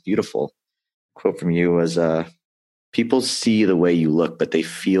like, that's beautiful. The quote from you was, people see the way you look, but they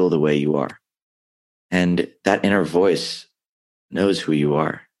feel the way you are. And that inner voice knows who you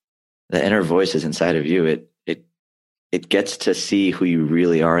are. The inner voice is inside of you. It gets to see who you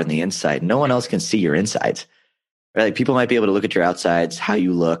really are on the inside. No one else can see your insides. Right? Like people might be able to look at your outsides, how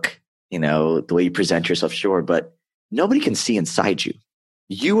you look, the way you present yourself, sure, but nobody can see inside you.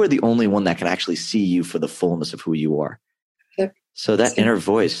 You are the only one that can actually see you for the fullness of who you are. Yep. So that inner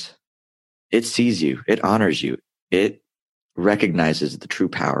voice, it sees you, it honors you, it recognizes the true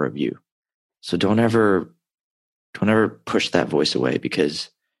power of you. So don't ever push that voice away, because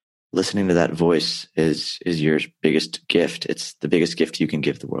listening to that voice is your biggest gift. It's the biggest gift you can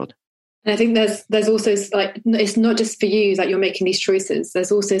give the world. And I think there's also, like, it's not just for you that you're making these choices.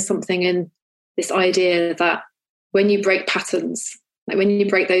 There's also something in this idea that when you break patterns, like when you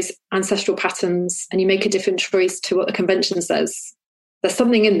break those ancestral patterns and you make a different choice to what the convention says, there's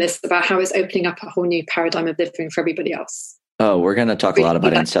something in this about how it's opening up a whole new paradigm of living for everybody else. Oh, we're going to talk a lot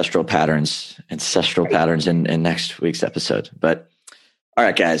about ancestral patterns in next week's episode. But all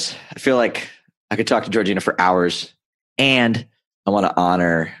right, guys, I feel like I could talk to Georgina for hours, and I want to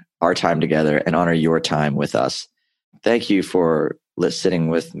honor our time together and honor your time with us. Thank you for sitting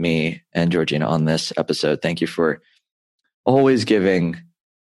with me and Georgina on this episode. Thank you for always giving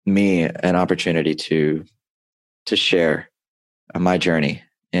me an opportunity to share my journey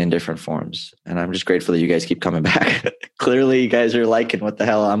in different forms. And I'm just grateful that you guys keep coming back. Clearly, you guys are liking what the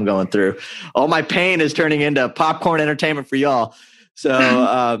hell I'm going through. All my pain is turning into popcorn entertainment for y'all. So,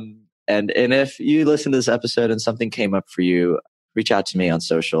 and if you listen to this episode and something came up for you, reach out to me on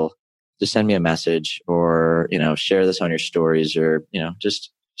social. Just send me a message, or, share this on your stories, or, just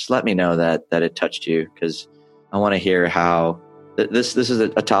let me know that it touched you, because I want to hear how this is a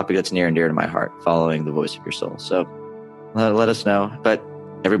topic that's near and dear to my heart, following the voice of your soul. So let us know. But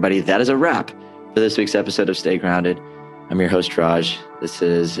everybody, that is a wrap for this week's episode of Stay Grounded. I'm your host, Raj. This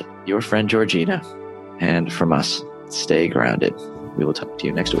is your friend, Georgina. And from us, stay grounded. We will talk to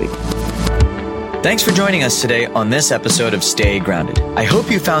you next week. Thanks for joining us today on this episode of Stay Grounded. I hope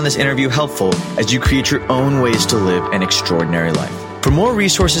you found this interview helpful as you create your own ways to live an extraordinary life. For more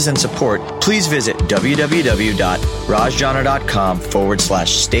resources and support, please visit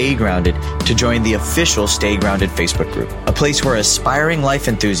www.rajjana.com/Stay Grounded to join the official Stay Grounded Facebook group, a place where aspiring life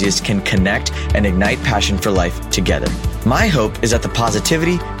enthusiasts can connect and ignite passion for life together. My hope is that the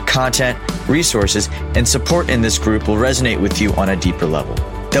positivity, content, resources, and support in this group will resonate with you on a deeper level.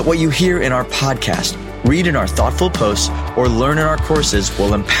 That what you hear in our podcast, read in our thoughtful posts, or learn in our courses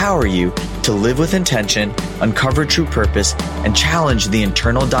will empower you to live with intention, uncover true purpose, and challenge the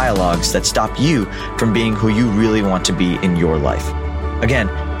internal dialogues that stop you from being who you really want to be in your life. Again,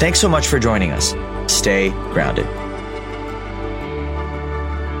 thanks so much for joining us. Stay grounded.